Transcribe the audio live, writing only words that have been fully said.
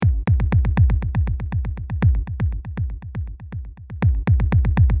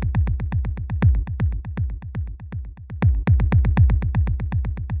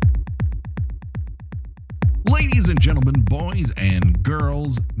boys and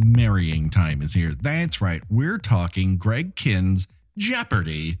girls, marrying time is here. That's right, we're talking Greg Kihn's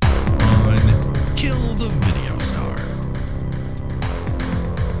Jeopardy on Kill the Video Star.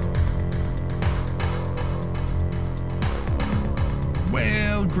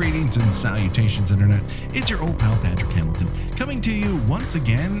 Well, greetings and salutations, Internet. It's your old pal, Patrick Hamilton, coming to you once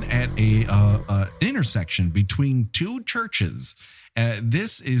again at a intersection between two churches.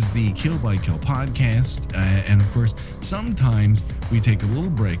 This is the Kill by Kill podcast, and of course, sometimes we take a little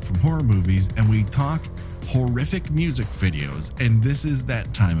break from horror movies and we talk horrific music videos, and this is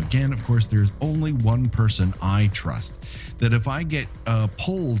that time again. Of course, there's only one person I trust, that if I get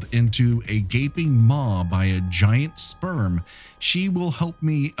pulled into a gaping maw by a giant sperm, she will help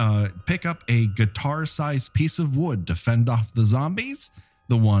me pick up a guitar-sized piece of wood to fend off the zombies.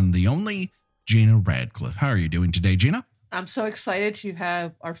 The one, the only, Gina Radcliffe. How are you doing today, Gina? I'm so excited to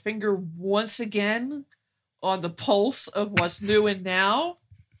have our finger once again on the pulse of what's new and now.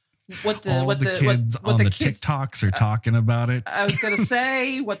 What the kids TikToks are talking about it. I was gonna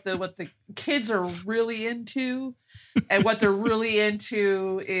say what the kids are really into, and what they're really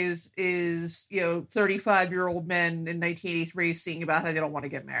into is 35-year-old men in 1983 singing about how they don't want to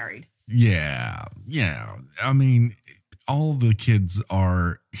get married. Yeah. I mean, all the kids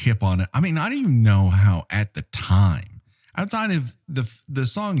are hip on it. I mean, I don't even know how at the time, outside of the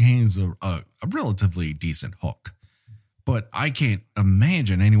song has a relatively decent hook. But I can't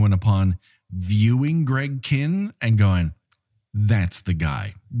imagine anyone upon viewing Greg Kihn and going, that's the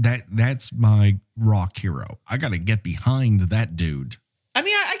guy. That's my rock hero. I got to get behind that dude. I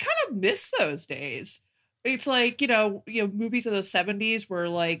mean, I kind of miss those days. It's like, movies of the 70s where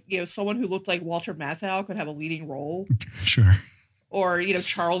someone who looked like Walter Matthau could have a leading role. Sure. Or,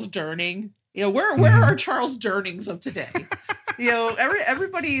 Charles Durning. Where are Charles Durnings of today?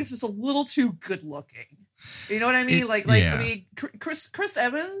 Everybody's just a little too good looking. You know what I mean? I mean, Chris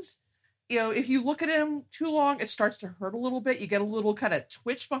Evans, if you look at him too long, it starts to hurt a little bit. You get a little kind of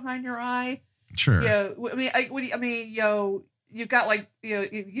twitch behind your eye. Sure. Yeah. You've got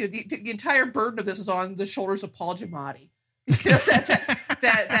the entire burden of this is on the shoulders of Paul Giamatti.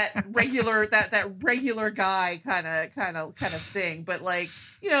 that regular guy kind of thing. But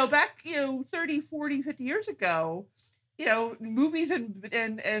back 30, 40, 50 years ago, movies and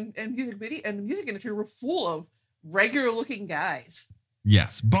music video and the music industry were full of regular looking guys.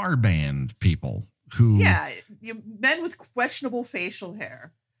 Yes, bar band people who men with questionable facial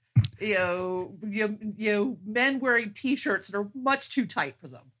hair. Men wearing t-shirts that are much too tight for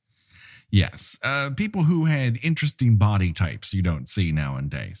them. Yes, people who had interesting body types you don't see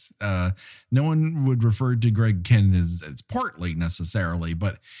nowadays. No one would refer to Greg Kihn as portly necessarily,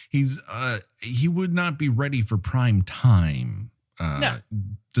 but he would not be ready for prime time,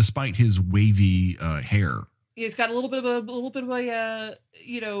 despite his wavy hair. He's got a little bit of a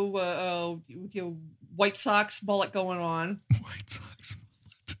White Sox mullet going on. White Sox mullet.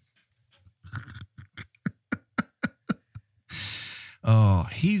 Oh,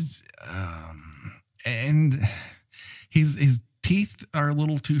 his teeth are a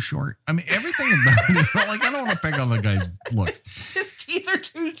little too short. I mean, everything about it. I don't want to pick on the guy's looks. His teeth are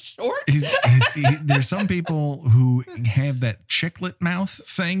too short. There's some people who have that chiclet mouth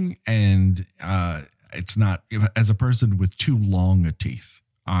thing, and it's not. As a person with too long a teeth,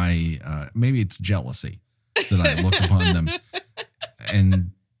 maybe it's jealousy that I look upon them,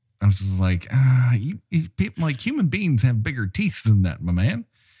 and I'm just like, people like human beings have bigger teeth than that, my man.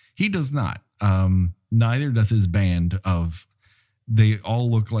 He does not. Neither does his band of. They all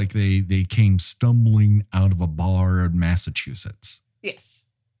look like they came stumbling out of a bar in Massachusetts. Yes.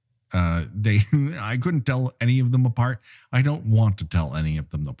 I couldn't tell any of them apart. I don't want to tell any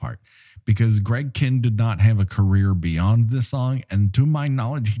of them apart because Greg Kihn did not have a career beyond this song. And to my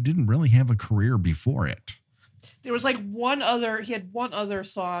knowledge, he didn't really have a career before it. There was he had one other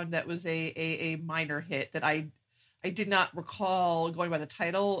song that was a minor hit that I did not recall going by the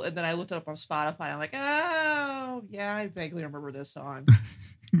title. And then I looked it up on Spotify and I'm like, oh yeah, I vaguely remember this song.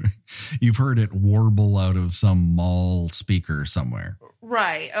 You've heard it warble out of some mall speaker somewhere.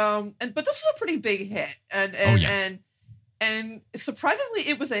 Right. But this was a pretty big hit. And surprisingly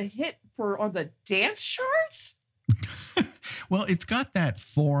it was a hit on the dance charts. Well, it's got that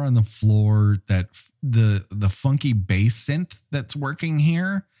 4 on the floor, that the funky bass synth that's working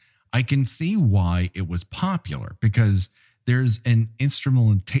here. I can see why it was popular because there's an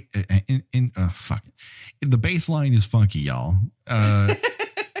instrumental the bass line is funky, y'all.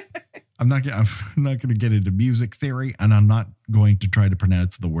 I'm not going to get into music theory, and I'm not going to try to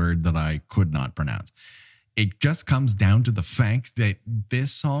pronounce the word that I could not pronounce. It just comes down to the fact that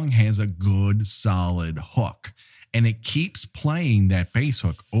this song has a good, solid hook. And it keeps playing that bass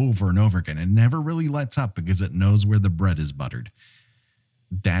hook over and over again. It never really lets up because it knows where the bread is buttered.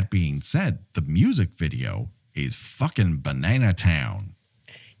 That being said, the music video is fucking Banana Town.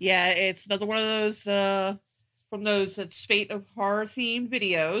 Yeah, it's another one of those from those that spate of horror themed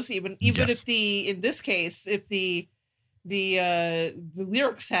videos. Even if in this case, if the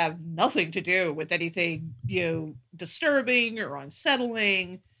lyrics have nothing to do with anything disturbing or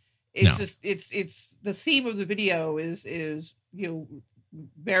unsettling. It's just it's the theme of the video is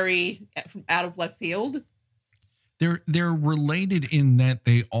very from out of left field. They're related in that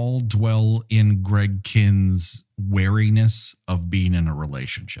they all dwell in Greg Kinn's wariness of being in a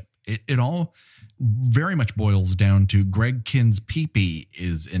relationship. It all very much boils down to Greg Kinn's pee-pee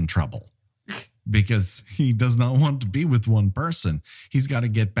is in trouble because he does not want to be with one person. He's got to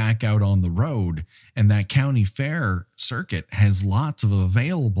get back out on the road, and that county fair circuit has lots of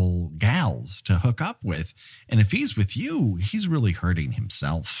available gals to hook up with. And if he's with you, he's really hurting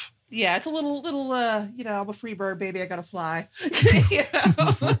himself. Yeah, it's a little, I'm a free bird, baby. I gotta fly.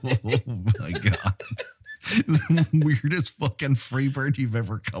 Oh my God. The weirdest fucking free bird you've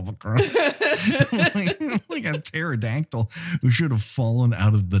ever come across. like a pterodactyl who should have fallen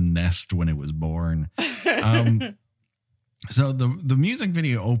out of the nest when it was born. So the music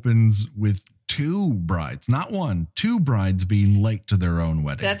video opens with two brides, not one, two brides being late to their own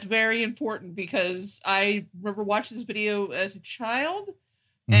wedding. That's very important because I remember watching this video as a child.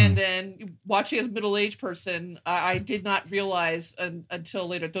 And then watching as a middle-aged person, I did not realize until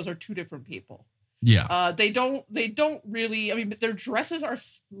later those are two different people. Yeah. They don't really, I mean, their dresses are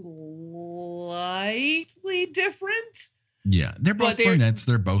slightly different. Yeah. They're both brunettes.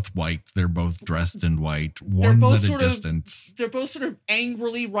 They're both white. They're both dressed in white. One's at a distance. They're both sort of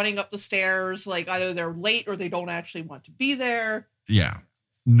angrily running up the stairs. Like either they're late or they don't actually want to be there. Yeah.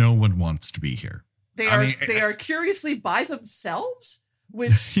 No one wants to be here. They are curiously by themselves.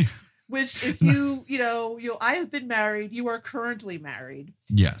 Which if I have been married, you are currently married.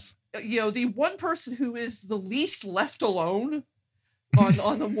 Yes. The one person who is the least left alone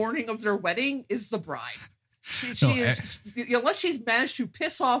on the morning of their wedding is the bride. She is, unless she's managed to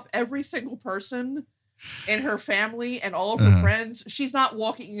piss off every single person in her family and all of her friends, she's not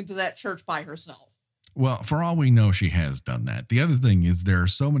walking into that church by herself. Well, for all we know, she has done that. The other thing is there are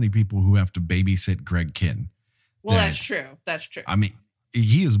so many people who have to babysit Greg Kinn. Well, that's true. That's true. I mean,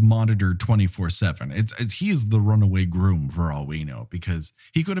 he is monitored 24/7. He is the runaway groom for all we know, because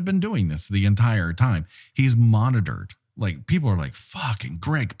he could have been doing this the entire time. He's monitored. Like, people are like, fucking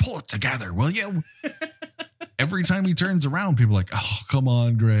Greg, pull it together, will you? Every time he turns around, people are like, oh, come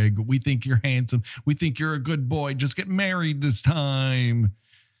on, Greg. We think you're handsome. We think you're a good boy. Just get married this time.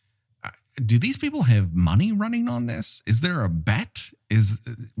 Do these people have money running on this? Is there a bet?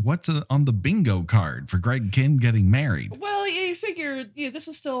 What's on the bingo card for Greg Kinn getting married? Well, you figure, this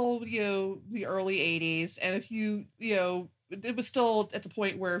is still, the early 80s. And if it was still at the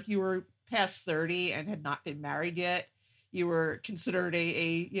point where if you were past 30 and had not been married yet, you were considered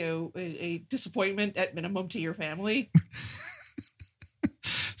a disappointment at minimum to your family.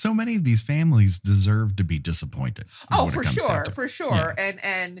 So many of these families deserve to be disappointed. Oh, for sure. Yeah.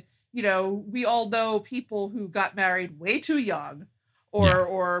 And we all know people who got married way too young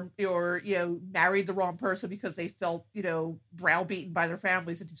or married the wrong person because they felt, browbeaten by their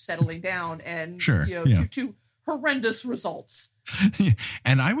families into settling down and, to horrendous results.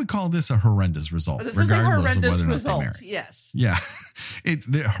 And I would call this a horrendous result. This is a horrendous result. Yes. Yeah.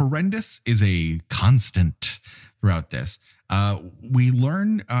 The horrendous is a constant throughout this. We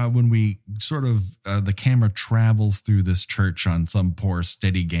learn when we sort of the camera travels through this church on some poor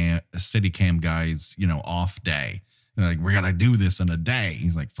Steadicam guy's, off day. They're like, we're going to do this in a day.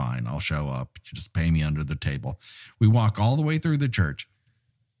 He's like, fine, I'll show up. You just pay me under the table. We walk all the way through the church.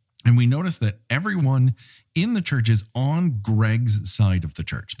 And we notice that everyone in the church is on Greg's side of the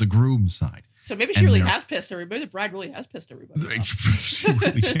church, the groom's side. So maybe she really has pissed everybody. The bride really has pissed everybody. She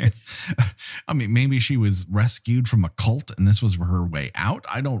really can. I mean, maybe she was rescued from a cult and this was her way out.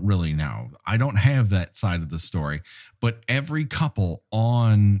 I don't really know. I don't have that side of the story. But every couple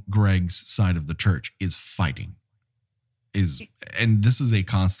on Greg's side of the church is fighting. And this is a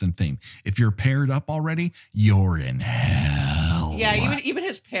constant theme. If you're paired up already, you're in hell. Yeah, even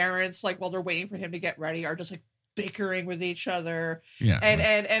his parents, like while they're waiting for him to get ready, are just like bickering with each other. Yeah.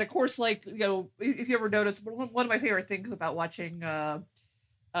 And of course, like, if you ever notice, one of my favorite things about watching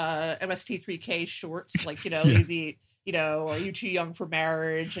MST3K shorts, like, are you too young for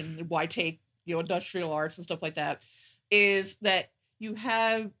marriage and why take, industrial arts and stuff like that, is that you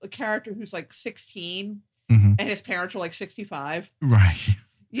have a character who's like 16 and his parents are like 65. Right.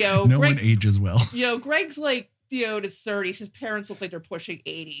 No one ages well. Greg's like in his 30s. His parents look like they're pushing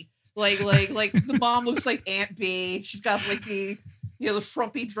 80. Like the mom looks like Aunt B. She's got like the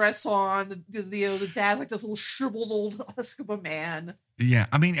frumpy dress on. The dad's like this little shriveled old husk of a man. Yeah,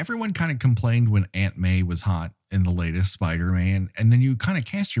 I mean, everyone kind of complained when Aunt May was hot in the latest Spider-Man, and then you kind of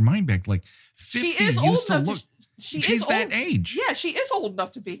cast your mind back, like 50 she is old enough look. She's that age. Yeah, she is old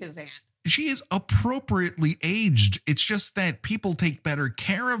enough to be his aunt. She is appropriately aged. It's just that people take better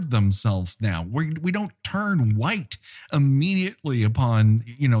care of themselves now. We don't turn white immediately upon,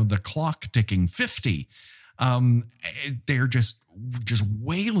 the clock ticking 50. They're just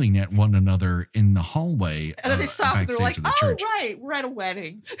wailing at one another in the hallway. And then they stop and they're like, church. Right, we're at a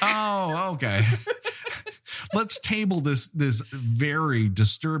wedding. Oh, okay. Let's table this very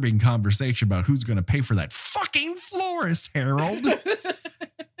disturbing conversation about who's going to pay for that fucking florist, Harold.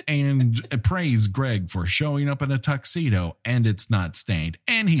 And praise Greg for showing up in a tuxedo, and it's not stained,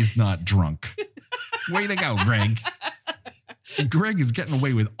 and he's not drunk. Way to go, Greg. Greg is getting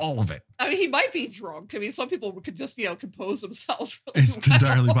away with all of it. I mean, he might be drunk. I mean, some people could just, compose themselves really It's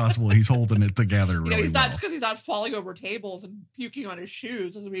entirely possible he's holding it together really he's not, well. Just because he's not falling over tables and puking on his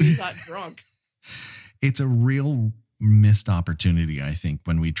shoes doesn't mean he's not drunk. It's a real missed opportunity, I think,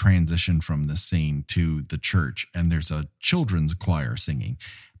 when we transition from the scene to the church and there's a children's choir singing,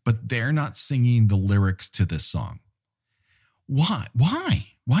 but they're not singing the lyrics to this song. Why?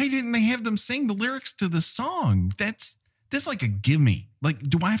 Why didn't they have them sing the lyrics to the song? That's like a gimme. Like,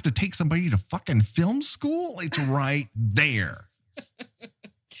 do I have to take somebody to fucking film school? It's right there.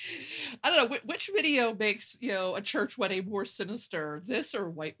 I don't know. Which video makes, a church wedding more sinister? This or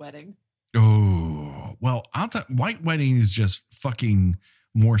White Wedding? Oh, well, White Wedding is just fucking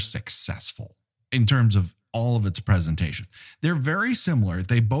more successful in terms of all of its presentation. They're very similar.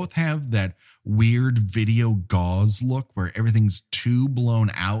 They both have that weird video gauze look where everything's too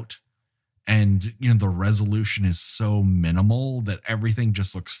blown out. And, the resolution is so minimal that everything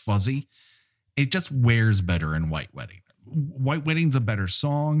just looks fuzzy. It just wears better in White Wedding. White Wedding's a better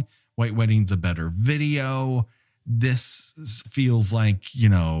song. White Wedding's a better video. This feels like,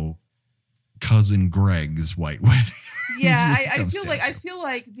 Cousin Greg's White Wedding. Yeah, I feel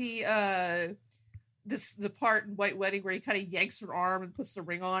like the the part in White Wedding where he kind of yanks her arm and puts the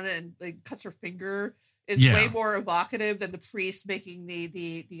ring on it and like cuts her finger is way more evocative than the priest making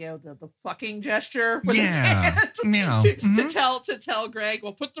the fucking gesture with his hand to tell Greg,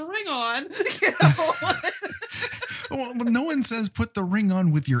 well, put the ring on. Well, no one says put the ring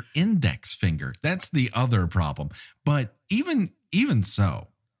on with your index finger. That's the other problem. But even so,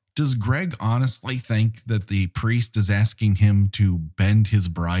 does Greg honestly think that the priest is asking him to bend his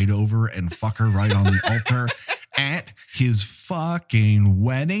bride over and fuck her right on the altar at his fucking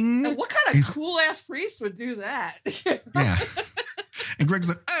wedding? And what kind of cool ass priest would do that? Yeah. And Greg's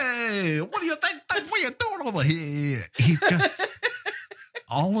like, hey, what do you think? What are you doing over here? He's just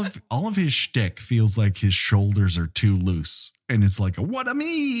all of his shtick feels like his shoulders are too loose. And it's like a what a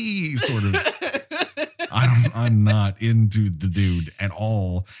me sort of. I'm not into the dude at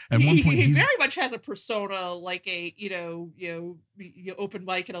all. At one point, he very much has a persona like a open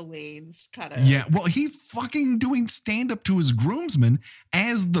mic in a Lane's kind of. Yeah, well, he's fucking doing stand up to his groomsmen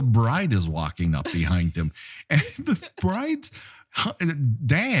as the bride is walking up behind him, and the bride's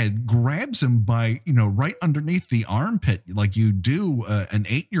dad grabs him by right underneath the armpit, like you do an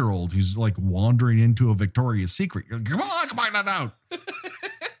 8-year-old who's like wandering into a Victoria's Secret. You're like, come on out.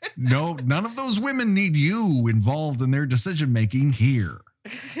 No, none of those women need you involved in their decision making here.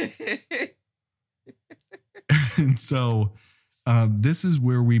 And so this is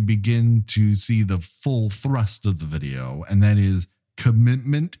where we begin to see the full thrust of the video, and that is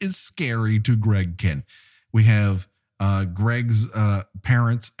commitment is scary to Gregkin. We have Greg's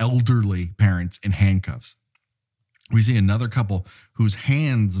elderly parents in handcuffs. We see another couple whose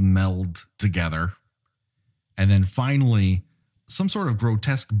hands meld together. And then finally, some sort of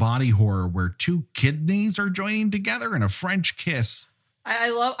grotesque body horror where two kidneys are joining together in a French kiss.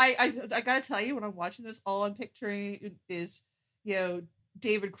 I gotta tell you, when I'm watching this, all I'm picturing is,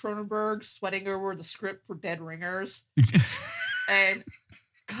 David Cronenberg sweating over the script for Dead Ringers. And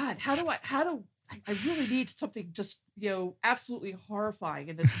God, I really need something just, absolutely horrifying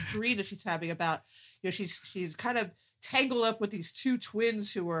in this dream that she's having about, she's kind of tangled up with these two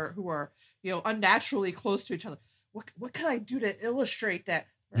twins who are, unnaturally close to each other. What can I do to illustrate that?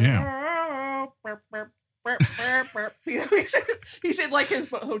 Yeah. He's in like his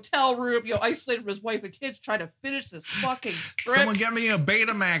hotel room, isolated from his wife and kids, trying to finish this fucking script. Someone get me a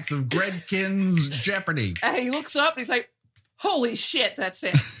Betamax of Gregkin's Jeopardy. And he looks up and he's like, holy shit, that's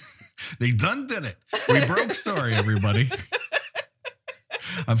it. They done did it. We broke story, everybody.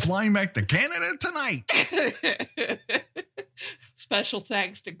 I'm flying back to Canada tonight. Special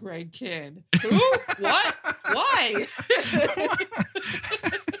thanks to Greg Kihn. Who? What? Why?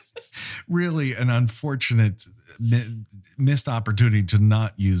 Really an unfortunate missed opportunity to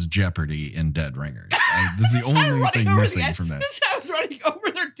not use Jeopardy in Dead Ringers. This is the only thing missing from that. This is running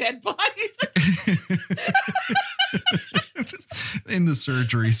over their dead bodies. In the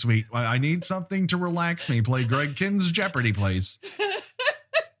surgery suite. I need something to relax me. Play Greg Kihn's Jeopardy, please.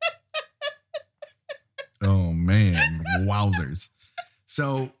 Oh, man. Wowzers.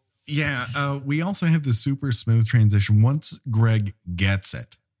 So, yeah, we also have the super smooth transition. Once Greg gets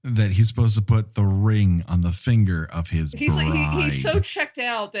it, that he's supposed to put the ring on the finger of his bride. He's so checked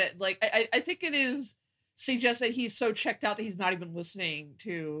out that, like, I think it is suggests that he's so checked out that he's not even listening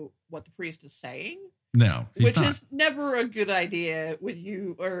to what the priest is saying. No, which is never a good idea when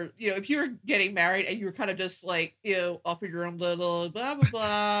you, or, you know, if you're getting married and you're kind of just like, you know, off of your own little blah, blah,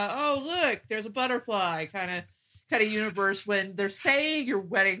 blah. Oh, look, there's a butterfly kind of universe when they're saying your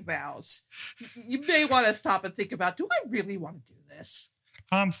wedding vows. You may want to stop and think about, do I really want to do this?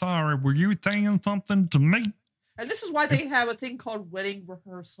 I'm sorry, were you saying something to me? And this is why they have a thing called wedding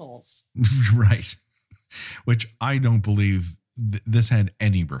rehearsals. Right. Which I don't believe this had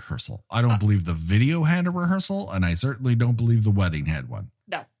any rehearsal. I don't believe the video had a rehearsal, and I certainly don't believe the wedding had one.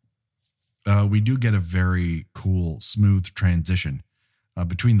 No. We do get a very cool, smooth transition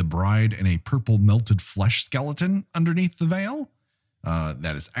between the bride and a purple melted flesh skeleton underneath the veil.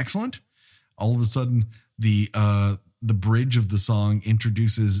 That is excellent. All of a sudden, the bridge of the song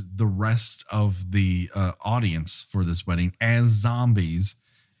introduces the rest of the audience for this wedding as zombies,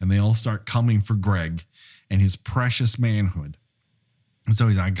 and they all start coming for Greg and his precious manhood. And so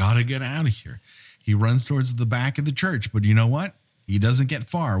he's like, I gotta get out of here. He runs towards the back of the church, but you know what? He doesn't get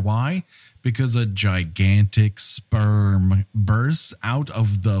far. Why? Because a gigantic sperm bursts out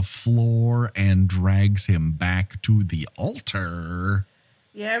of the floor and drags him back to the altar.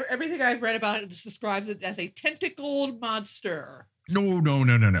 Yeah, everything I've read about it just describes it as a tentacled monster. No.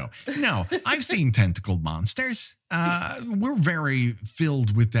 No, I've seen tentacled monsters. We're very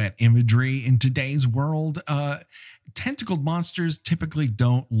filled with that imagery in today's world. Tentacled monsters typically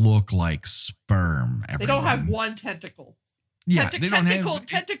don't look like sperm. Everyone. They don't have one tentacle. Yeah, they don't have...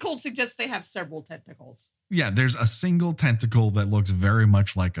 Tentacle suggests they have several tentacles. Yeah, there's a single tentacle that looks very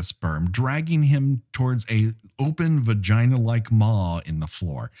much like a sperm, dragging him towards a open vagina-like maw in the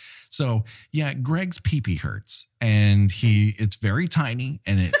floor. So, yeah, Greg's pee-pee hurts, and it's very tiny,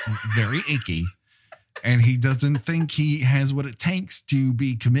 and it's very icky, and he doesn't think he has what it takes to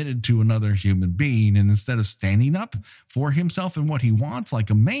be committed to another human being. And instead of standing up for himself and what he wants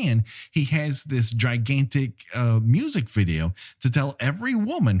like a man, he has this gigantic music video to tell every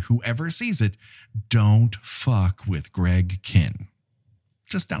woman who ever sees it, don't fuck with Greg Kihn.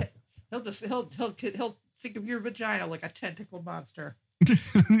 Just don't. He'll think of your vagina like a tentacled monster.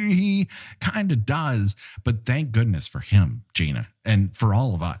 He kind of does, but thank goodness for him, Gina, and for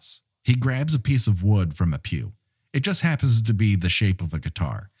all of us. He grabs a piece of wood from a pew. It just happens to be the shape of a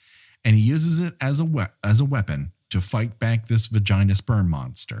guitar, and he uses it as a weapon to fight back this vagina sperm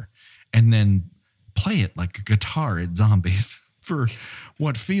monster, and then play it like a guitar at zombies for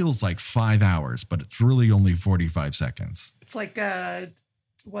what feels like 5 hours, but it's really only 45 seconds. It's like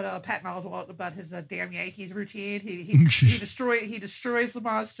what Pat Oswalt about his Damn Yankees routine. He destroys the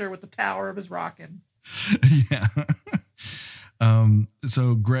monster with the power of his rockin'. Yeah.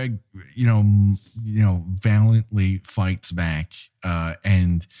 So Greg, valiantly fights back,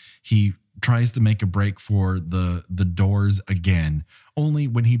 and he tries to make a break for the doors again. Only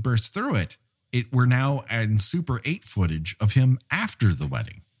when he bursts through it, we're now in Super 8 footage of him after the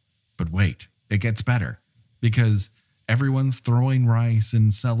wedding. But wait, it gets better, because everyone's throwing rice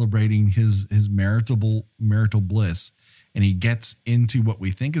and celebrating his marital bliss, and he gets into what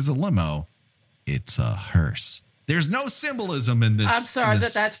we think is a limo. It's a hearse. There's no symbolism in this. I'm sorry,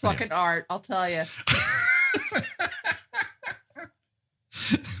 that's fucking art, I'll tell you.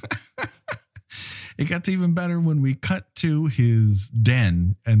 It gets even better when we cut to his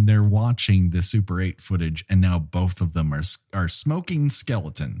den and they're watching the Super 8 footage, and now both of them are smoking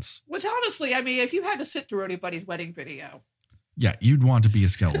skeletons. Which honestly, I mean, if you had to sit through anybody's wedding video. Yeah, you'd want to be a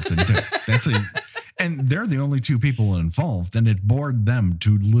skeleton too. And they're the only two people involved, and it bored them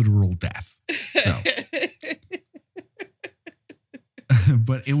to literal death. So.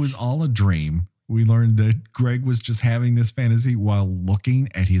 But it was all a dream. We learned that Greg was just having this fantasy while looking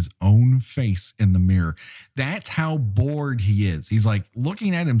at his own face in the mirror. That's how bored he is. He's like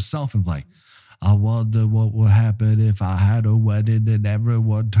looking at himself and like, I wonder what would happen if I had a wedding and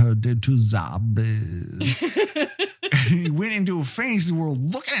everyone turned into zombies. He went into a fantasy world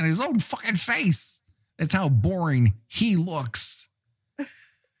looking at his own fucking face. That's how boring he looks. And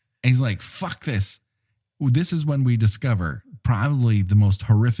he's like, fuck this. This is when we discover probably the most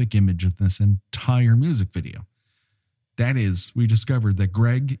horrific image of this entire music video. That is, we discovered that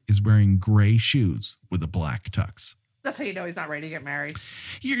Greg is wearing gray shoes with a black tux. That's how you know he's not ready to get married.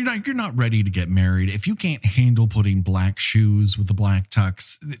 You're not ready to get married. If you can't handle putting black shoes with a black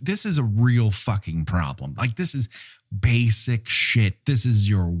tux, this is a real fucking problem. Like, this is basic shit. This is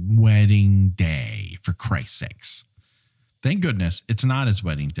your wedding day, for Christ's sakes. Thank goodness it's not his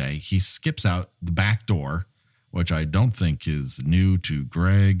wedding day. He skips out the back door, which I don't think is new to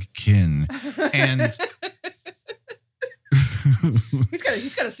Greg Kihn. And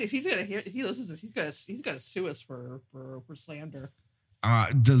he's got to see if he's gonna hear. If he listens to this, he's gonna sue us for slander.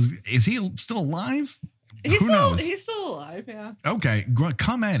 Is he still alive? Who knows? He's still alive. Yeah. Okay,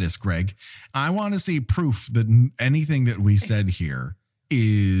 come at us, Greg. I want to see proof that anything that we said here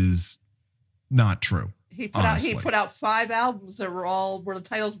is not true. He put out 5 albums that where the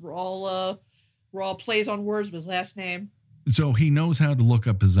titles were all plays on words with his last name. So he knows how to look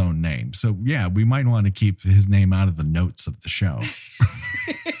up his own name. So yeah, we might want to keep his name out of the notes of the show.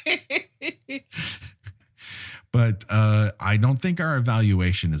 But I don't think our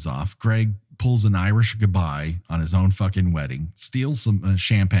evaluation is off. Greg pulls an Irish goodbye on his own fucking wedding, steals some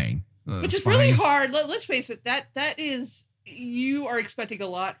champagne. Which is really hard. Let's face it. That is, you are expecting a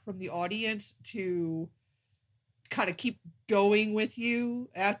lot from the audience to kind of keep going with you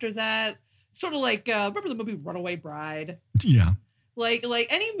after that. Sort of like, remember the movie Runaway Bride? Yeah. Like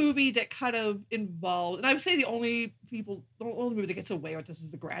any movie that kind of involves, and I would say the only movie that gets away with this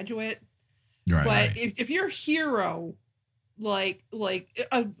is The Graduate. Right. But if your hero, have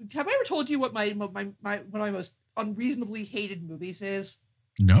I ever told you what one of my most unreasonably hated movies is?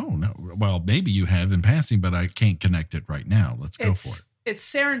 No. Well, maybe you have in passing, but I can't connect it right now. Let's go for it.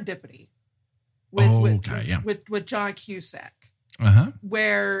 It's Serendipity. With John Cusack. Uh-huh.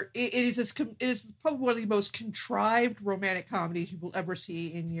 Where it is probably one of the most contrived romantic comedies you will ever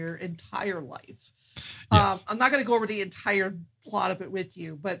see in your entire life. Yes. I'm not going to go over the entire plot of it with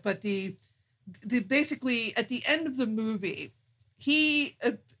you, but the basically at the end of the movie, he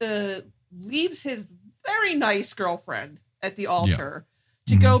leaves his very nice girlfriend at the altar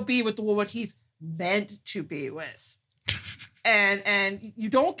to go be with the woman he's meant to be with, and you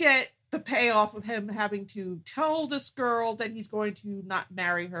don't get the payoff of him having to tell this girl that he's going to not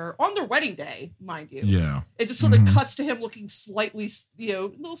marry her on their wedding day, mind you. Yeah. It just sort of cuts to him looking slightly, a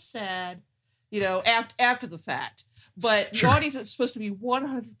little sad, after the fact. But the audience is supposed to be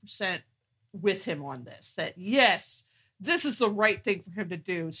 100% with him on this. That, yes, this is the right thing for him to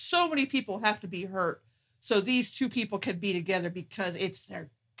do. So many people have to be hurt so these two people can be together because it's their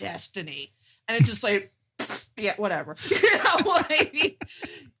destiny. And it's just like, yeah, whatever.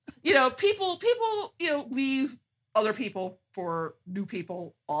 People, leave other people for new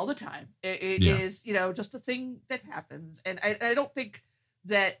people all the time. It is, just a thing that happens. And I don't think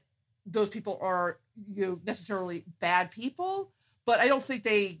that those people are, necessarily bad people, but I don't think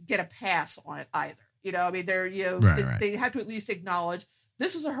they get a pass on it either. They're, they have to at least acknowledge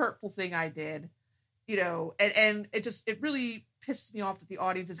this was a hurtful thing I did, and it really pisses me off that the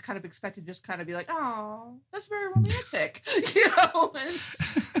audience is kind of expected to just kind of be like, oh, that's very romantic,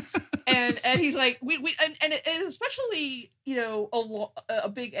 and he's like, we and especially, a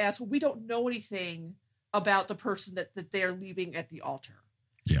big asshole. We don't know anything about the person that they're leaving at the altar.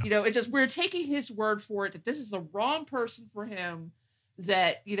 Yeah. It's just, we're taking his word for it that this is the wrong person for him,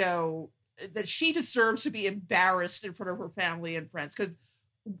 that, that she deserves to be embarrassed in front of her family and friends. Because,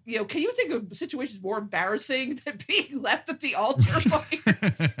 can you think of situations more embarrassing than being left at the altar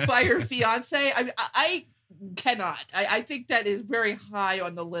by her fiance? I mean, I cannot. I think that is very high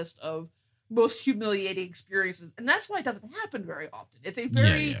on the list of most humiliating experiences. And that's why it doesn't happen very often. It's a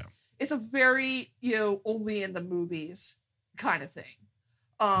very, it's a very, only in the movies kind of thing.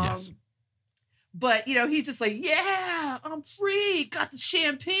 Yes. But, he's just like, yeah, I'm free. Got the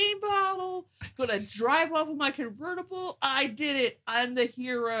champagne bottle. Gonna drive off of my convertible. I did it. I'm the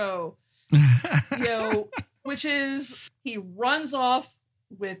hero. Which is, he runs off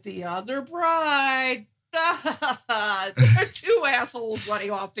with the other bride. They're two assholes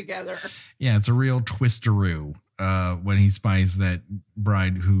running off together. Yeah, it's a real twisteroo when he spies that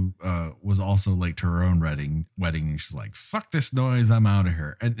bride who was also late to her own wedding, and she's like, fuck this noise, I'm out of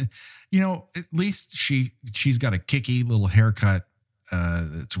here. And at least she's got a kicky little haircut.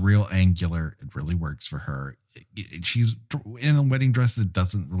 It's real angular. It really works for her. She's in a wedding dress that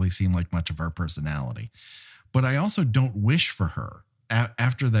doesn't really seem like much of her personality. But I also don't wish for her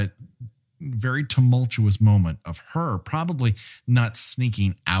after that very tumultuous moment of her probably not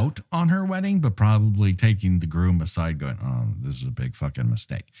sneaking out on her wedding, but probably taking the groom aside going, oh, this is a big fucking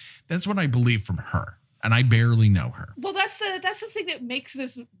mistake. That's what I believe from her. And I barely know her. Well, that's the thing that makes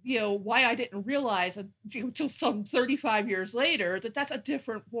this, why I didn't realize until some 35 years later that that's a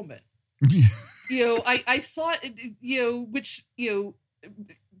different woman. I thought, which,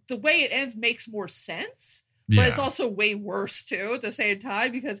 the way it ends makes more sense, but it's also way worse too at the same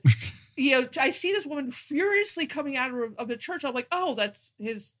time because, I see this woman furiously coming out of the church. I'm like, oh, that's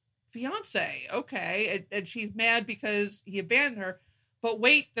his fiance. Okay. And she's mad because he abandoned her, but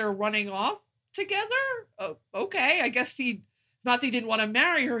wait, they're running off together. Oh, okay. I guess not that he didn't want to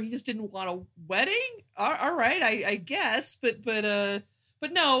marry her. He just didn't want a wedding. All right. I guess, but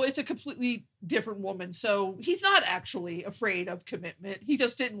no, it's a completely different woman. So he's not actually afraid of commitment. He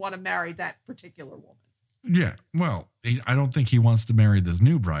just didn't want to marry that particular woman. Yeah. Well, I don't think he wants to marry this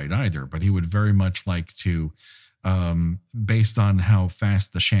new bride either, but he would very much like to, based on how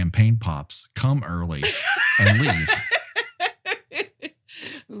fast the champagne pops, come early and leave.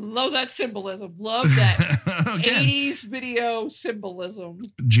 Love that symbolism. Love that 80s video symbolism.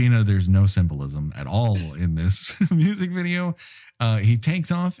 Gina, there's no symbolism at all in this music video. He takes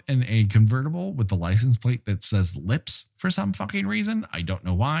off in a convertible with the license plate that says Lips for some fucking reason. I don't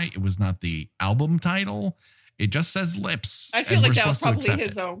know why. It was not the album title. It just says Lips. I feel like that was probably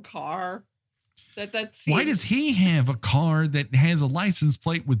his own car. Why does he have a car that has a license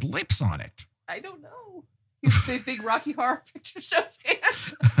plate with lips on it? I don't know. He's a big Rocky Horror Picture Show fan.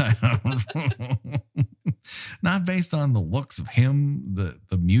 Not based on the looks of him,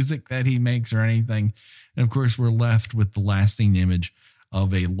 the music that he makes or anything. And of course, we're left with the lasting image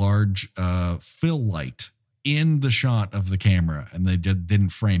of a large fill light in the shot of the camera, and they just didn't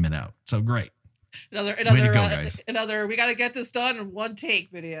frame it out. So great. Another, we got to get this done in one take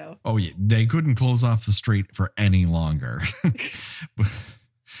video. Oh yeah, they couldn't close off the street for any longer.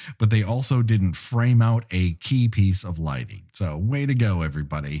 But they also didn't frame out a key piece of lighting. So way to go,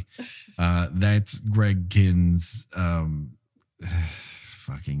 everybody. That's Greg Kihn's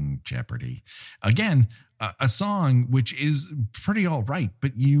fucking Jeopardy. Again, a song which is pretty all right,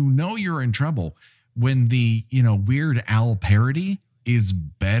 but you're in trouble when the, Weird Al parody is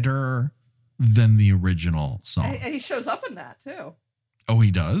better than the original song. And he shows up in that too. Oh,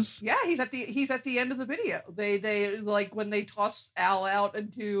 he does? Yeah, he's at the end of the video. They like when they toss Al out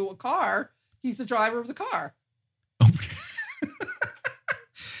into a car, he's the driver of the car. Okay.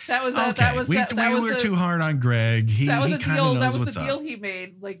 That was we were too hard on Greg. That was a deal. That was the deal he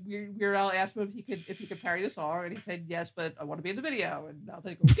made. Like Weird Al asked him if he could parody the song, and he said yes, but I want to be in the video. And I'll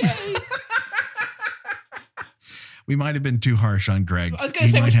think, okay. We might have been too harsh on Greg. I was going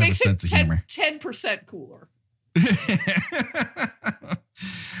to say, which makes him 10% cooler.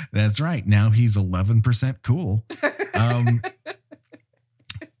 That's right. Now he's 11% cool.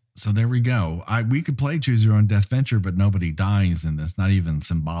 So there we go. We could play Choose Your Own Death Venture, but nobody dies in this, not even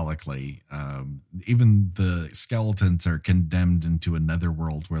symbolically. Even the skeletons are condemned into another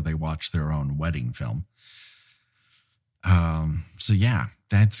world where they watch their own wedding film. So yeah,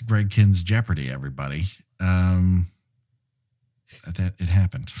 that's Greg Kihn's Jeopardy, everybody. That it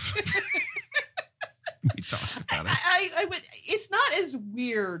happened. We talked about it. I would. It's not as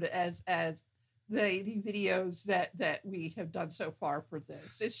weird as the videos that we have done so far for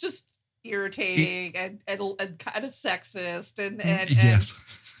this. It's just irritating and kind of sexist and yes.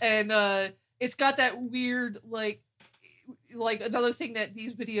 And it's got that weird like another thing that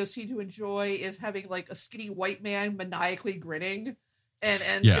these videos seem to enjoy is having like a skinny white man maniacally grinning, and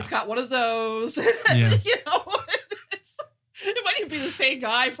it's got one of those. Yeah. It might even be the same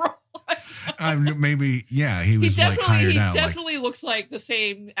guy for a while. Maybe, yeah, he was like hired out. He definitely looks like the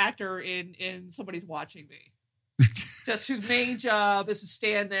same actor in Somebody's Watching Me. Just whose main job is to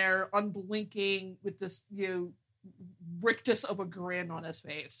stand there unblinking with this, rictus of a grin on his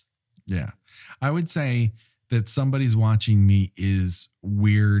face. Yeah. I would say that Somebody's Watching Me is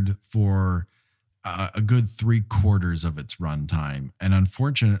weird for a good 3/4 of its runtime. And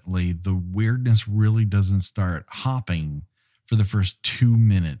unfortunately, the weirdness really doesn't start hopping for the first 2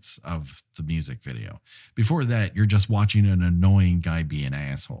 minutes of the music video. Before that, you're just watching an annoying guy be an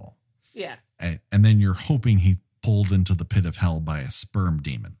asshole. Yeah. And then you're hoping he's pulled into the pit of hell by a sperm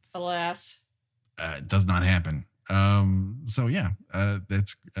demon. Alas. It does not happen. So yeah,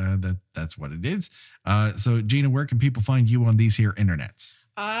 that's what it is. So Gina, where can people find you on these here internets?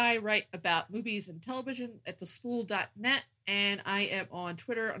 I write about movies and television at thespool.net, and I am on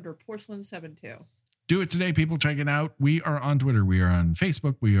Twitter under Porcelain72. Do it today, people. Check it out. We are on Twitter. We are on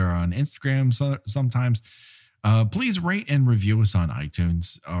Facebook. We are on Instagram sometimes. Please rate and review us on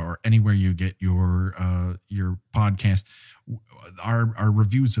iTunes or anywhere you get your podcast. Our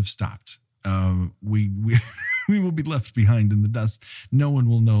reviews have stopped. We we will be left behind in the dust. No one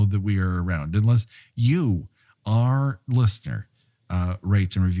will know that we are around unless you, our listener,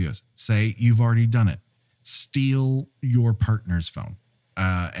 rates and reviews. Say you've already done it. Steal your partner's phone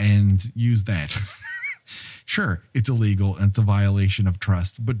and use that. Sure, it's illegal and it's a violation of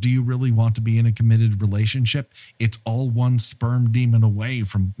trust, but do you really want to be in a committed relationship? It's all one sperm demon away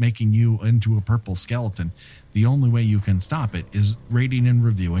from making you into a purple skeleton. The only way you can stop it is rating and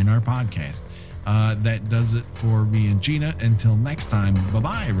reviewing our podcast. That does it for me and Gina. Until next time,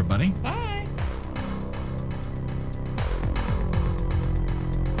 bye-bye, everybody. Bye.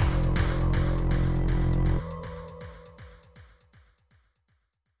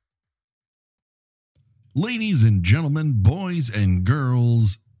 Ladies and gentlemen, boys and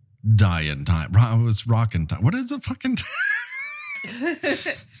girls, dying time. I was rocking time. What is it fucking?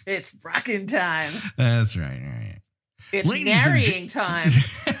 It's rocking time. That's right. It's marrying time.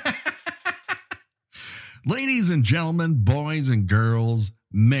 Ladies and gentlemen, boys and girls,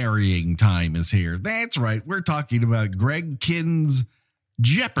 marrying time is here. That's right. We're talking about Greg Kidd's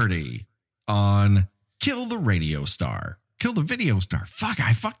Jeopardy on Kill the Radio Star. Kill the Video Star. Fuck,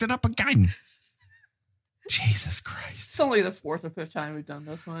 I fucked it up again. Jesus Christ. It's only the 4th or 5th time we've done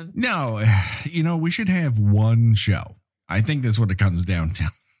this one. No, we should have one show. I think that's what it comes down to.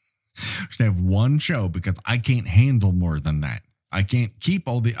 We should have one show because I can't handle more than that. I can't keep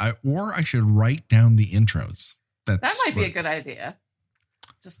all or I should write down the intros. That might be a good idea.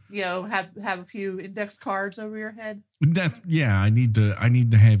 Just, have a few index cards over your head. I need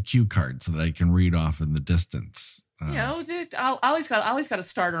to have cue cards so that I can read off in the distance. Ollie's got to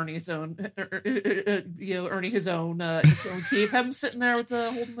start earning his own, earning his own keep. Have him sitting there with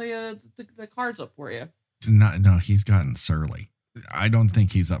holding the cards up for you. No, he's gotten surly. I don't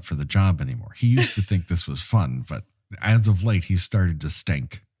think he's up for the job anymore. He used to think this was fun, but as of late, he's started to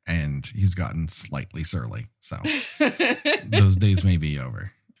stink and he's gotten slightly surly. So those days may be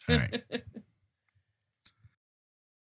over. All right.